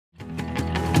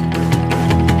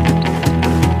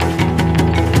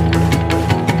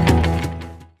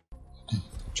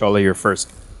Cholo, you're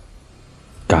first.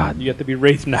 God. You have to be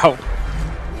Wraith now.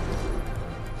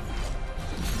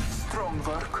 Strong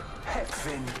work.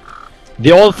 Hepvin.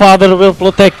 The All Father will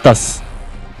protect us.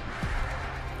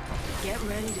 Get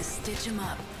ready to stitch him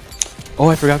up. Oh,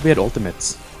 I forgot we had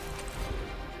ultimates.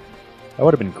 That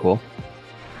would have been cool.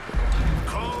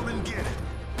 Come and get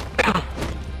it.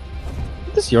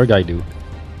 What does your guy do?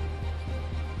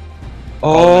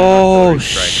 Oh, Oh,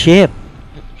 shit.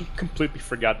 I completely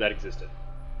forgot that existed.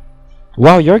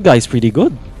 Wow, your guy's pretty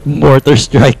good. Mortar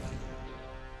strike.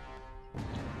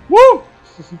 Woo!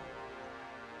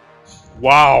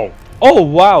 Wow. Oh,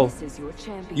 wow. This is your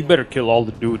champion. You better kill all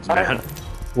the dudes, man.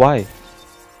 Why?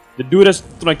 The dude has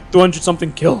like 200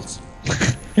 something kills.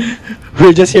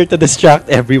 We're just here to distract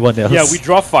everyone else. Yeah, we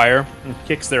draw fire and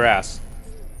kicks their ass.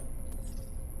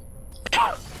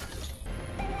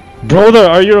 Brother,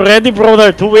 are you ready,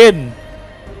 brother, to win?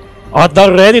 Are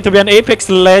you ready to be an Apex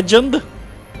legend?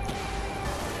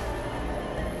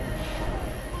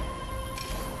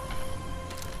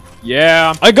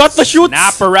 Yeah. I got the shoots!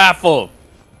 Snapper raffle.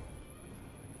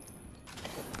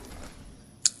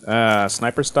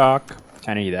 Sniper stock.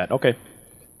 Can't eat that. Okay.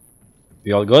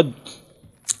 We all good?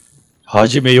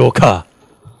 Hajime Yoka.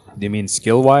 Do you mean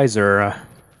skill wise or?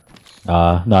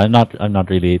 No, I'm not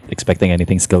really expecting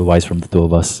anything skill-wise from the two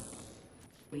of us.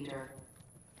 Leader.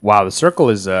 Wow, the circle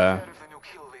is. Better than you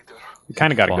kill leader. You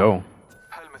kind of gotta go.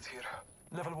 Helmet here.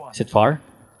 Level 1. Is it far?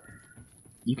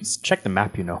 You can check the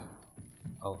map, you know.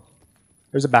 Oh.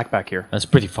 There's a backpack here. That's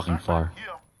pretty fucking far. Here.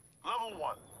 Level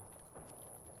 1.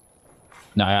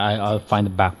 No, I'll find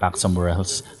the backpack somewhere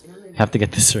else. Have to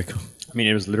get this circle. I mean,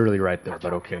 it was literally right there,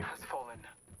 but okay. Has fallen.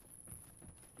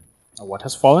 What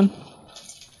has fallen?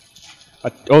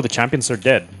 Oh, the champions are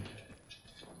dead.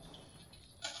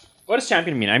 What does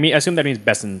champion mean? I mean, I assume that means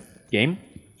best in game.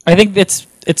 I think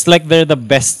it's like they're the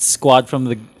best squad from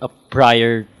the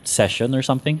prior session or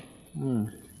something.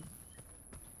 Bless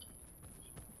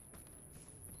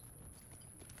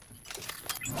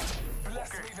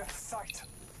me with sight.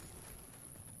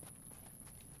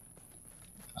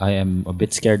 I am a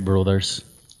bit scared, brothers.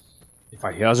 If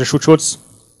I hear the shoot,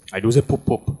 I do the poop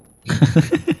poop.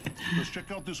 Let's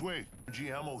check out this way. G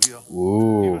ammo here.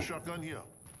 Ooh. Even shotgun here.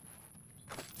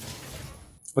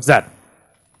 What's that?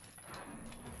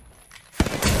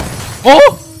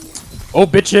 Oh! Oh,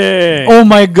 bitching! Oh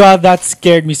my god, that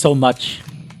scared me so much.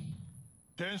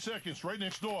 10 seconds, right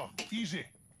next door. Easy.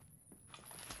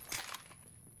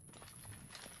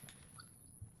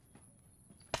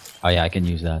 Oh yeah, I can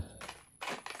use that.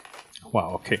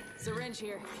 Wow, okay. Syringe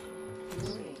here.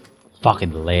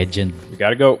 Fucking legend. We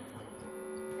gotta go.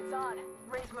 It's on.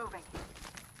 Ray's moving.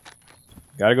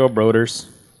 Gotta go, broders.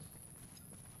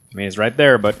 I mean, it's right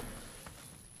there, but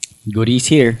Goodies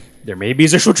here. there may be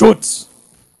the shoots.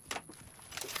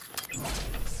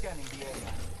 Scanning the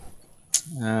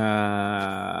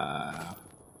area.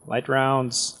 Light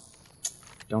rounds.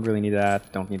 Don't really need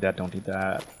that. Don't need that. Don't need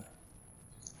that.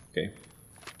 Okay.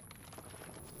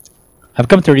 I've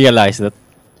come to realize that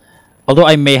although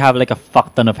I may have like a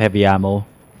fuck ton of heavy ammo,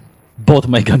 both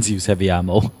my guns use heavy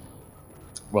ammo.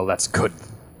 Well, that's good.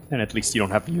 And at least you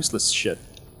don't have useless shit.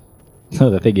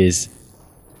 The thing is,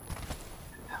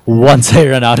 once I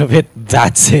run out of it,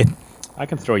 that's it. I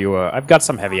can throw you a... I've got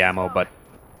some heavy ammo, but...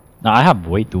 No, I have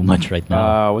way too much right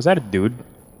now. Was that a dude?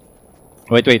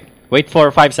 Wait for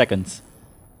 5 seconds.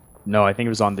 No, I think it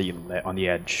was on the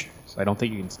edge. So I don't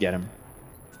think you can get him.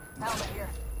 Helmet here.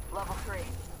 Level 3.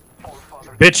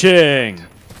 Bitching!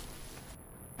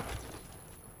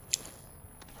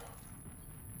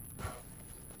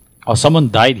 Oh, someone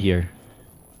died here.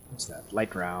 What's that?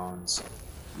 Light rounds.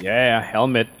 Yeah,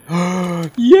 helmet.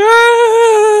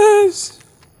 Yes!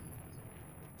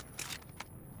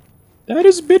 That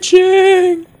is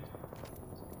bitching!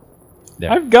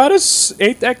 There. I've got a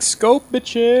 8x scope,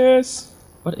 bitches!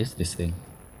 What is this thing?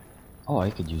 Oh, I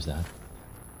could use that.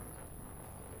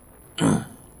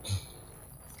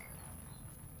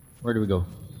 Where do we go?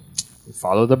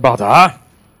 Follow the brother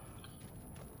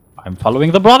I'm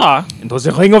following the brother. into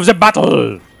the ring of the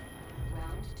battle!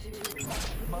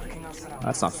 Marking us around.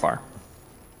 That's not far.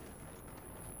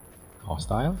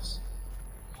 Hostiles?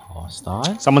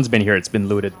 Hostile? Someone's been here, it's been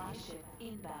looted.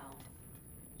 Inbound.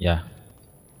 Yeah.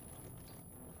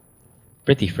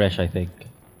 Pretty fresh, I think.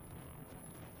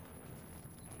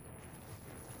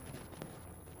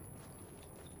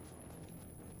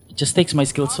 It just takes my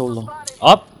skill so long.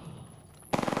 Up!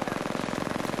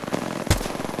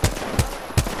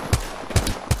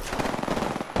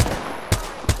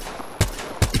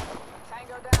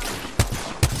 Tango down.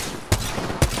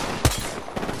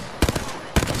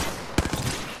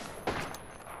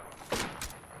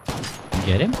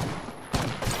 get him?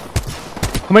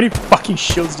 How many fucking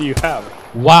shields do you have?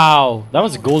 Wow, that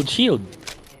was a gold shield.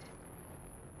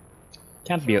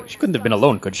 Can't be. She couldn't have been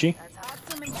alone, could she?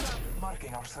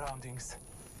 Marking our surroundings.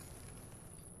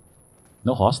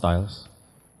 No hostiles.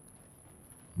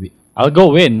 I'll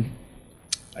go in.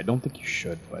 I don't think you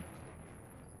should, but...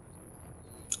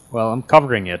 Well, I'm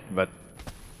covering it, but...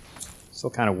 Still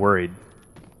kind of worried.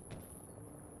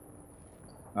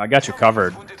 I got you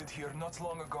covered. Wounded it here not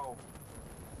long ago.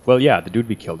 Well, yeah, the dude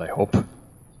be killed, I hope.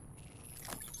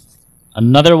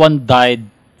 Another one died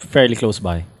fairly close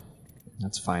by.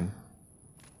 That's fine.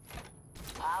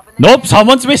 Nope,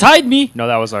 someone's beside me. No,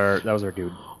 that was our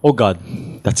dude. Oh god,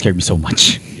 that scared me so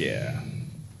much. Yeah.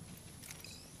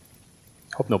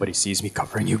 Hope nobody sees me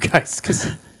covering you guys, because...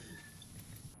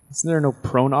 Isn't there no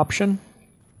prone option?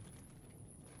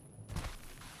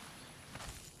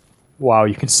 Wow,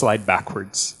 you can slide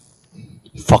backwards.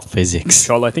 Fuck physics.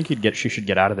 Cholo, I think she should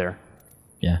get out of there.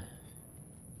 Yeah.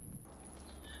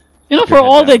 You know, for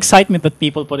all the excitement that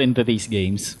people put into these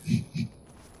games,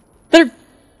 they're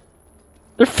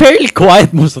fairly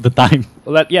quiet most of the time.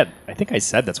 Well, yeah, I think I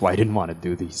said that's why I didn't want to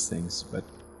do these things, but...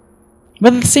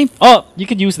 But at the same... Oh, you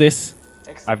could use this.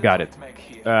 I've got it.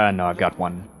 No, I've got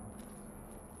one.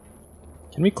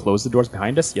 Can we close the doors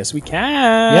behind us? Yes, we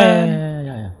can!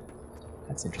 Yeah.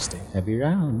 That's interesting. Heavy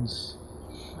rounds.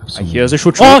 I hear the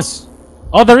shoot Oh! shoots.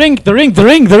 Oh, the ring!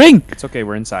 It's okay,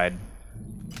 we're inside.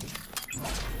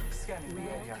 Scanning the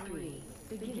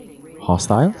area.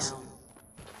 Hostiles?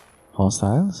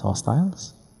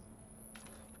 Hostiles?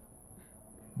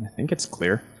 I think it's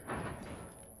clear.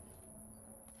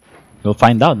 We'll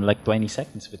find out in like 20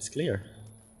 seconds if it's clear.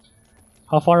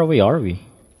 How far away are we?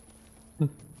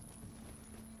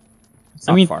 It's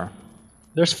not I mean, far.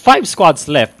 there's 5 squads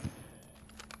left.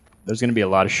 There's gonna be a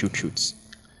lot of shoot shoots.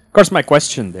 Of course, my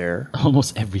question there...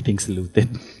 Almost everything's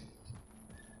looted.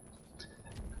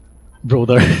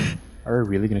 Brother. Are we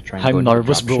really gonna try and go I'm into the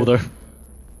nervous, dropship? brother.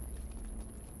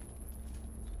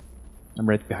 I'm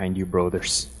right behind you,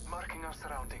 brothers. Marking our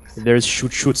surroundings. If there's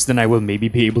shoot shoots, then I will maybe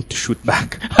be able to shoot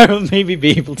back. I will maybe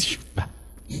be able to shoot back.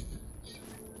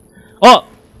 Oh!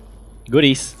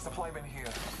 Goodies. Supply bin here.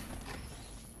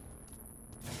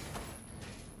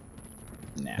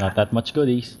 Nah, Not that much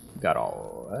goodies. got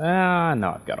all...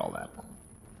 no, I've got all that.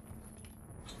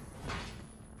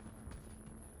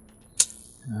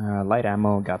 Light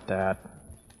ammo, got that.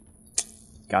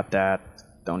 Got that.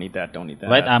 Don't need that, don't need that.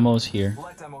 Light ammo's here.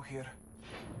 Light ammo here.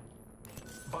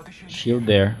 Body shield. Shield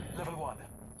there. Level 1.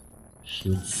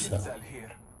 Shield cell. Cell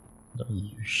here. Don't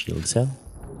use shield cell.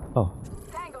 Oh.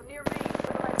 Tango near me.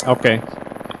 Okay.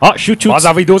 Oh, shoot shoots! Was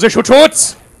have we those shoot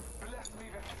shoots? Blast me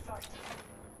with sight.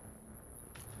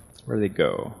 Where do they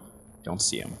go? Don't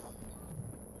see them.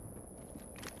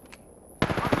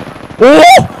 Oh!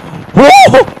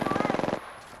 Oh!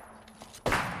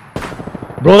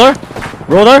 Brother!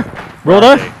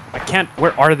 I can't.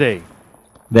 Where are they?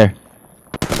 There.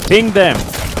 Ping them.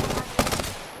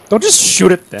 Don't just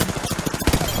shoot at them.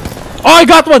 Oh, I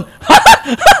got one!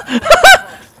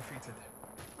 Defeated.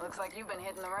 Looks like you've been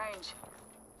hitting the range.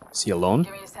 Is he alone?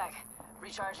 Give me a sec.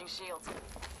 Recharging shields.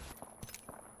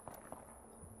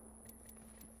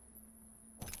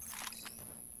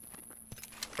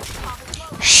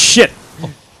 Shit.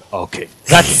 Okay.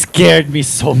 That scared me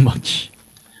so much.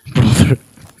 Brother.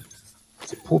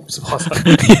 Poops.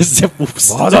 The poops.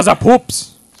 The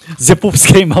poops. The poops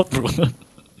came out, brother.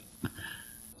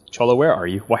 Cholo, where are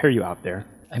you? Why are you out there?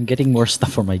 I'm getting more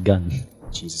stuff for my gun.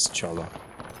 Jesus, Cholo.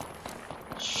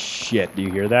 Shit, do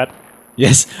you hear that?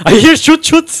 Yes, I hear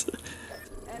shoots!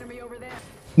 Enemy over there.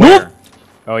 Where?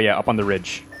 Oh yeah, up on the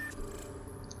ridge.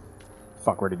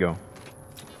 Fuck, where'd he go?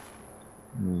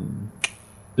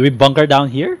 Do we bunker down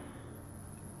here?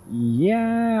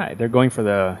 Yeah, they're going for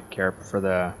the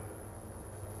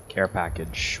care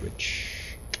package,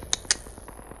 which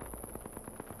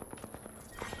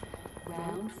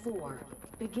Round 4.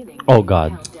 Beginning. Oh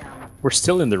god. Countdown. we're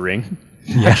still in the ring.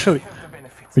 Actually, Have the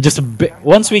benefits. we're just a bit.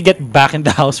 Once we get back in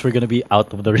the house, we're gonna be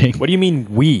out of the ring. What do you mean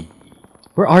we?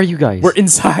 Where are you guys? We're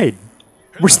inside.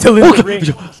 We're still in the ring.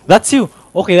 That's you.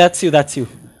 Okay, that's you.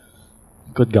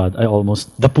 Good God, I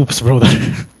almost the poops, brother.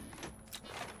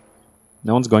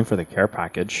 No one's going for the care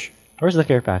package. Where's the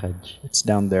care package? It's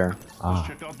down there. Let's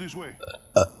check out this way.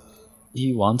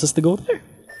 He wants us to go there.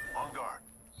 On guard.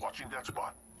 Watching that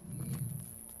spot.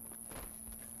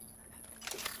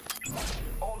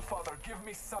 Old father, give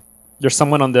me some. There's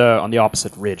someone on the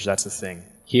opposite ridge. That's the thing.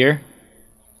 Here.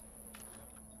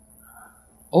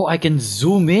 Oh, I can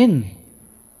zoom in.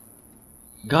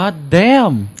 God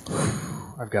damn.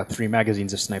 I've got 3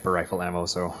 magazines of sniper rifle ammo,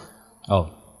 so Oh.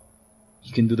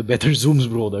 You can do the better zooms,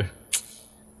 brother.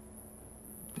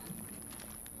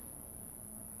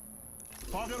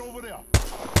 Target over there.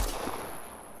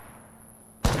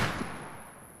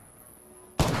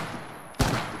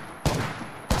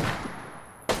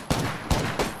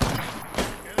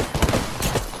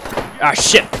 Ah,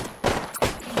 shit!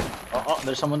 Oh,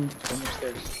 there's someone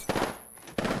upstairs.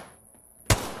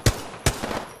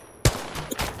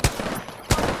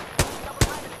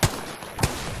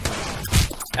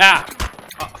 Ah!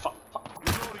 Fuck.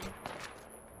 Reloading.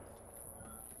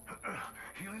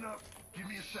 Healing up. Give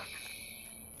me a sec.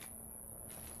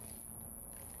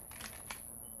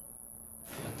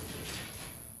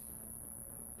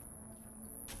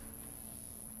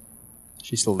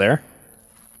 She's still there?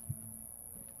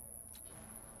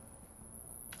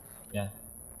 Yeah,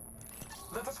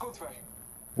 Let us go, Zwerg.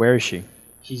 Where is she?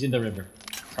 she's in the river.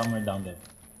 Somewhere down there.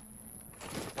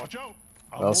 Watch out.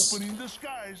 I'm Well, s- opening the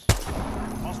skies.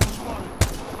 Hostile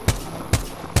spotted.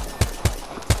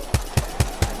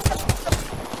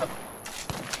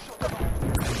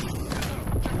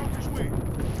 Check out this way.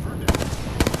 Heard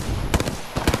that.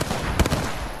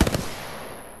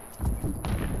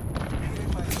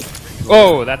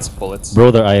 Oh, that's bullets.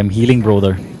 Brother, I am healing,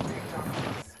 brother.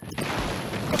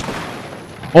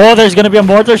 Oh, there's gonna be a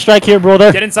mortar strike here,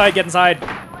 brother. Get inside, get inside.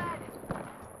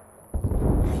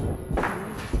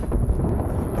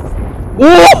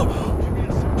 Oh!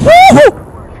 Woo!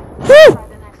 Woo! Try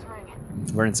the next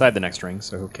ring. We're inside the next ring,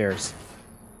 so who cares?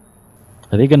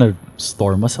 Are they gonna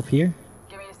storm us up here?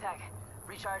 Give me a sec.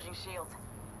 Recharging shields.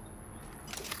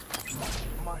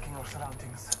 Marking our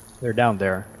surroundings. They're down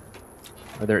there.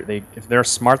 Or if they're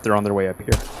smart, they're on their way up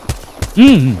here.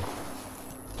 Hmm.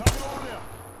 Target over there.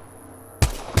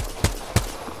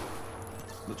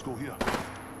 Let's go here.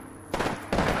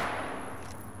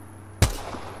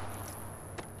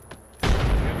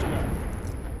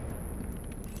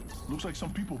 Looks like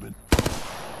some people been.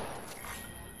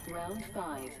 Round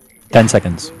 5. 10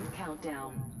 seconds. Ring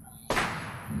countdown.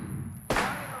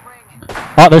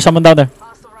 Oh, there's someone down there.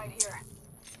 Hostile right here.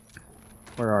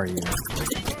 Where are you?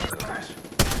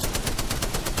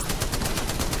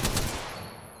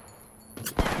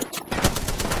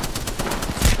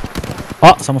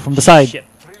 Oh, someone from the side. Shit.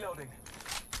 Reloading.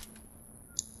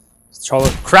 Cholo.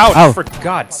 Crowd! Ow. For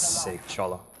God's sake,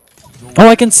 Cholo. Oh,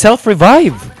 I can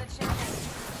self-revive.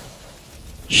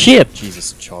 Shit.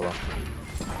 Jesus, Cholo.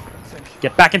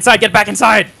 Get back inside! Get back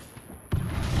inside!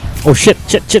 Oh shit,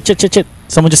 shit.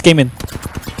 Someone just came in.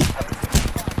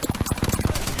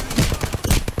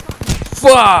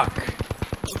 Fuck!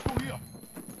 Let's go here.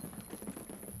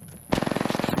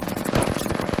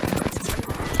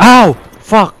 Ow!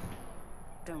 Fuck.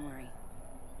 Don't worry.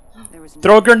 There was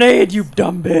Throw a grenade, you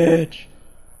dumb bitch!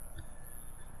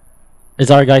 Is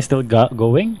our guy still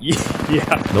going?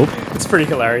 Yeah. Nope. It's pretty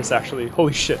hilarious, actually.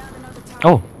 Holy shit.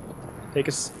 Oh.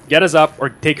 Get us up or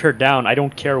take her down. I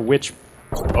don't care which.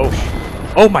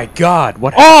 Oh my God!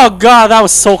 Oh god, that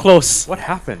was so close. What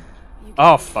happened?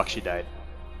 Oh fuck! She died.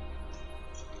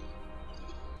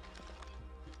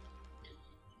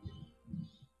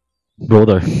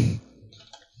 Brother.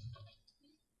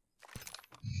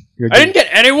 I didn't get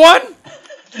anyone.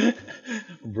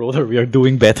 Brother, we are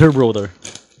doing better, brother.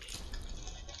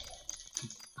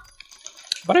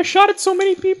 But I shot at so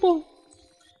many people.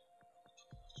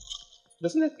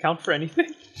 Doesn't that count for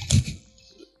anything?